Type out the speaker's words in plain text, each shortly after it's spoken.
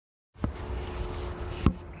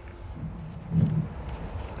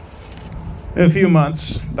In a few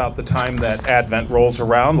months, about the time that Advent rolls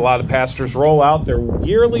around, a lot of pastors roll out their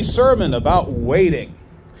yearly sermon about waiting.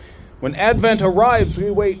 When Advent arrives,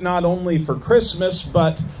 we wait not only for Christmas,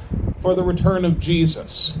 but for the return of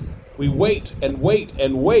Jesus. We wait and wait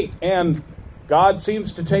and wait, and God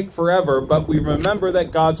seems to take forever, but we remember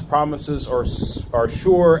that God's promises are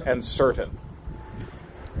sure and certain.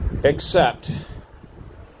 Except,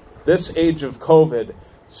 this age of COVID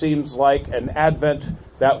seems like an Advent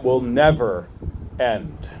that will never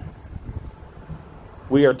end.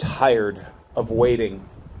 We are tired of waiting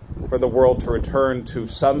for the world to return to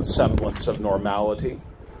some semblance of normality,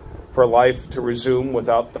 for life to resume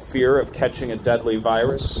without the fear of catching a deadly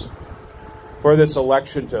virus, for this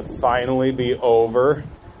election to finally be over.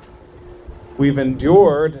 We've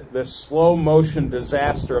endured this slow-motion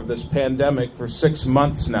disaster of this pandemic for 6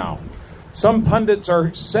 months now. Some pundits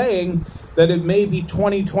are saying that it may be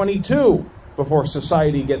 2022 before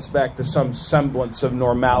society gets back to some semblance of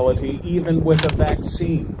normality, even with a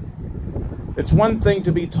vaccine. It's one thing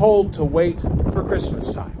to be told to wait for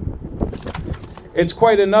Christmas time. It's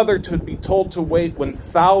quite another to be told to wait when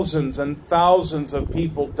thousands and thousands of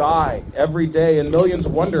people die every day and millions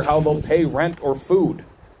wonder how they'll pay rent or food.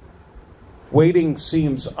 Waiting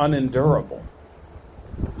seems unendurable.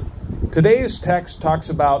 Today's text talks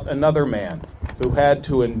about another man who had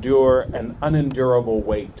to endure an unendurable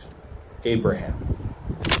wait, Abraham.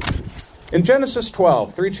 In Genesis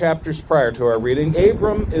 12, 3 chapters prior to our reading,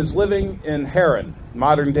 Abram is living in Haran,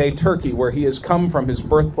 modern-day Turkey, where he has come from his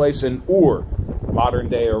birthplace in Ur,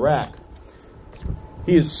 modern-day Iraq.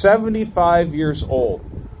 He is 75 years old,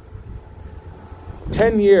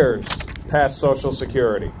 10 years past Social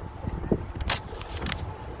Security.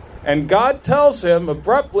 And God tells him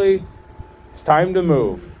abruptly, it's time to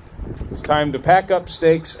move. It's time to pack up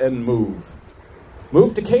stakes and move.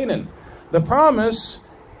 Move to Canaan. The promise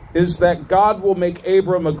is that God will make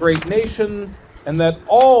Abram a great nation and that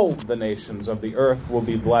all the nations of the earth will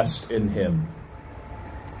be blessed in him.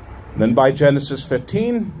 And then by Genesis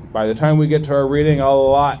 15, by the time we get to our reading, a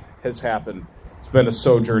lot has happened. It's been a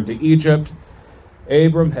sojourn to Egypt.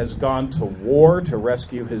 Abram has gone to war to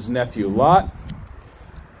rescue his nephew Lot.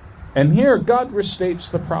 And here God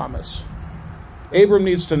restates the promise. Abram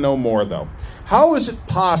needs to know more, though. How is it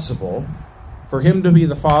possible for him to be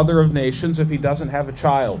the father of nations if he doesn't have a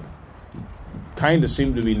child? Kind of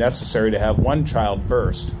seemed to be necessary to have one child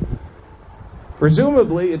first.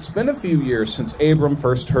 Presumably, it's been a few years since Abram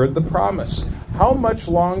first heard the promise. How much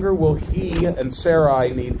longer will he and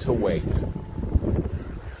Sarai need to wait?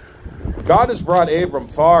 God has brought Abram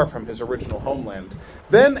far from his original homeland.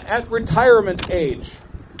 Then, at retirement age,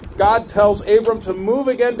 God tells Abram to move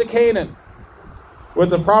again to Canaan, with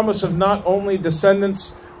the promise of not only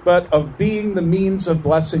descendants, but of being the means of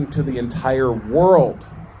blessing to the entire world.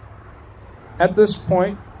 At this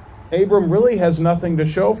point, Abram really has nothing to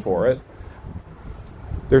show for it.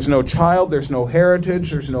 There's no child, there's no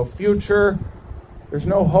heritage, there's no future, there's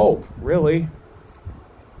no hope, really.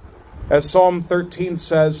 As Psalm 13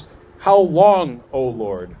 says, "How long, O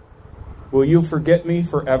Lord, will you forget me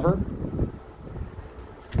forever?"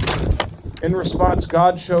 In response,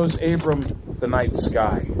 God shows Abram the night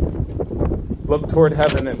sky. Look toward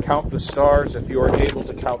heaven and count the stars if you are able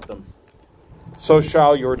to count them. So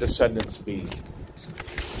shall your descendants be.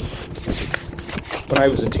 When I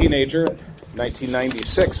was a teenager,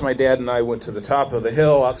 1996, my dad and I went to the top of the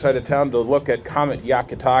hill outside of town to look at Comet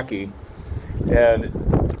Yakutaki, and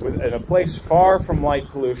in a place far from light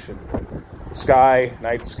pollution. The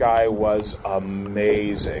night sky was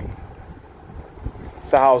amazing.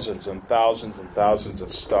 Thousands and thousands and thousands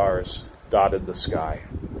of stars dotted the sky,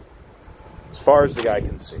 as far as the eye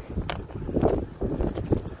can see.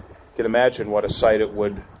 You can imagine what a sight it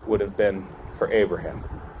would have been for Abraham.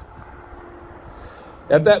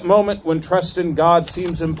 At that moment when trust in God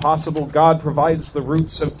seems impossible, God provides the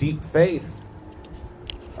roots of deep faith.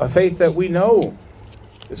 A faith that we know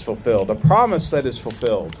is fulfilled, a promise that is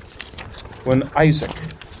fulfilled when Isaac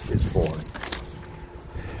is born.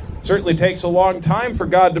 It certainly takes a long time for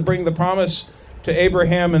God to bring the promise to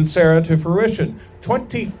Abraham and Sarah to fruition.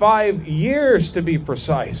 25 years to be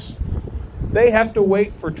precise. They have to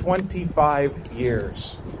wait for 25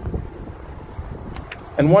 years.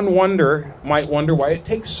 And one might wonder why it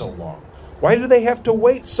takes so long. Why do they have to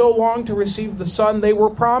wait so long to receive the son they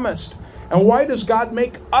were promised? And why does God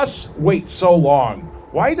make us wait so long?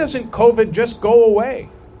 Why doesn't COVID just go away?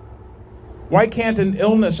 Why can't an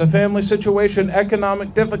illness, a family situation,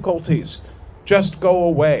 economic difficulties just go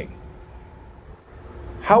away?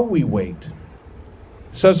 How we wait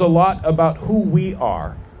says a lot about who we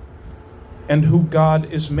are and who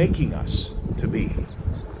God is making us to be.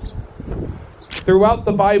 Throughout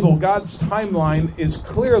the Bible, God's timeline is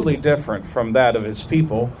clearly different from that of his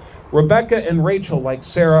people. Rebekah and Rachel, like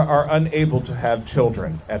Sarah, are unable to have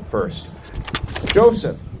children at first.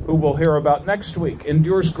 Joseph, who we'll hear about next week,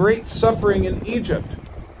 endures great suffering in Egypt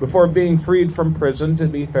before being freed from prison to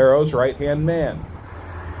be Pharaoh's right-hand man.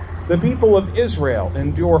 The people of Israel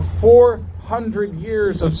endure 400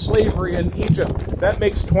 years of slavery in Egypt. That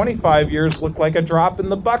makes 25 years look like a drop in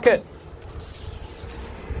the bucket.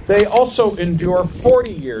 They also endure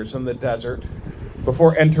 40 years in the desert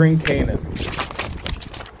before entering Canaan.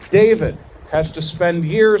 David has to spend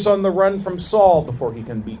years on the run from Saul before he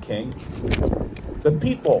can be king. The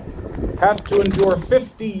people have to endure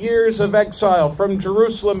 50 years of exile from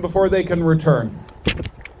Jerusalem before they can return.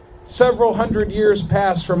 Several hundred years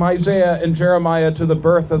pass from Isaiah and Jeremiah to the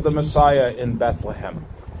birth of the Messiah in Bethlehem.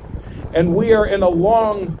 And we are in a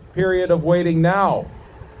long period of waiting now,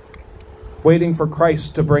 waiting for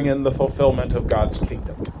Christ to bring in the fulfillment of God's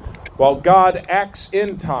kingdom. While God acts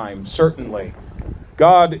in time, certainly,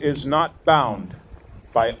 God is not bound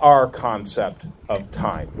by our concept of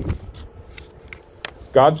time.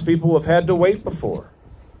 God's people have had to wait before.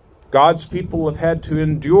 God's people have had to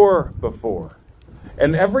endure before.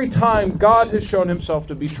 And every time, God has shown himself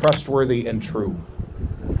to be trustworthy and true.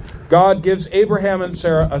 God gives Abraham and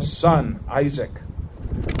Sarah a son, Isaac.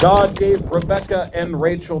 God gave Rebekah and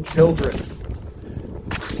Rachel children.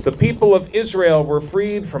 The people of Israel were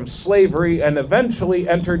freed from slavery and eventually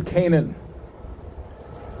entered Canaan.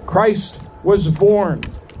 Christ was born.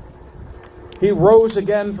 He rose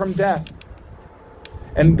again from death.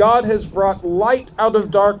 And God has brought light out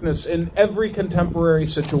of darkness in every contemporary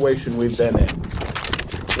situation we've been in.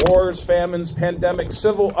 Wars, famines, pandemics,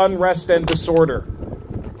 civil unrest, and disorder.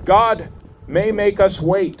 God may make us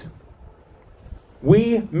wait.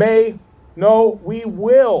 We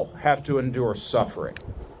will have to endure suffering.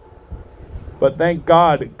 But thank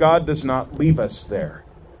God, God does not leave us there.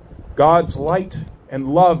 God's light and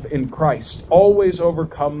love in Christ always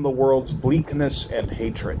overcome the world's bleakness and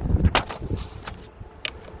hatred.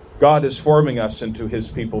 God is forming us into his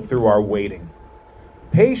people through our waiting.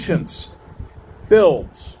 Patience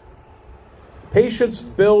builds. Patience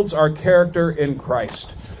builds our character in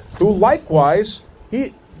Christ, who likewise,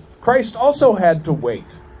 Christ also had to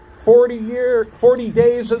wait 40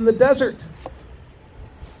 days in the desert.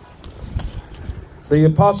 The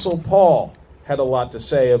Apostle Paul had a lot to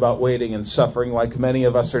say about waiting and suffering, like many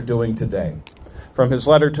of us are doing today. From his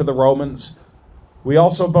letter to the Romans, we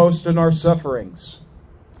also boast in our sufferings,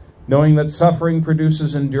 knowing that suffering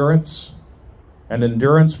produces endurance, and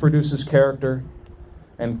endurance produces character,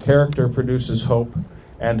 and character produces hope.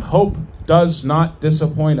 And hope does not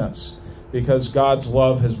disappoint us, because God's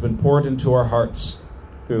love has been poured into our hearts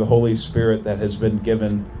through the Holy Spirit that has been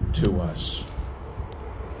given to us.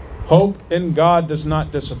 Hope in God does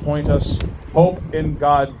not disappoint us. Hope in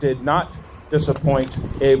God did not disappoint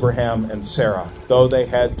Abraham and Sarah, though they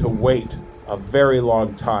had to wait a very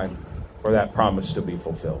long time for that promise to be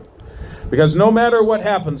fulfilled. Because no matter what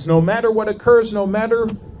happens, no matter what occurs, no matter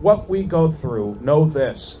what we go through, know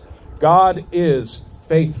this: God is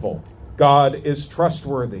faithful. God is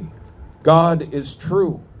trustworthy. God is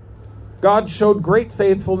true. God showed great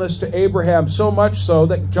faithfulness to Abraham, so much so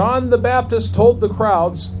that John the Baptist told the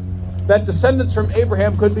crowds that descendants from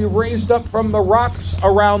Abraham could be raised up from the rocks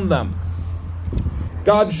around them.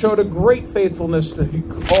 God showed a great faithfulness to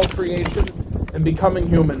all creation and becoming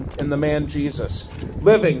human in the man Jesus,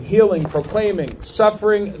 living, healing, proclaiming,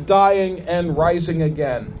 suffering, dying, and rising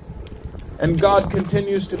again. And God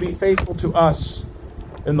continues to be faithful to us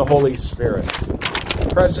in the Holy Spirit,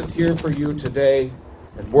 present here for you today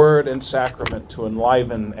in word and sacrament to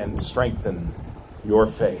enliven and strengthen your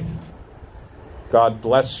faith. God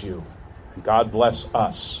bless you, and God bless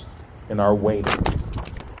us in our waiting.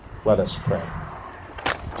 Let us pray.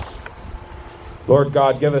 Lord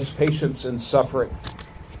God, give us patience in suffering.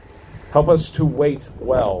 Help us to wait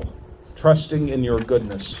well, trusting in your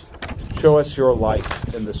goodness. Show us your light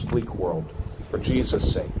in this bleak world. For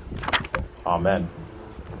Jesus' sake. Amen.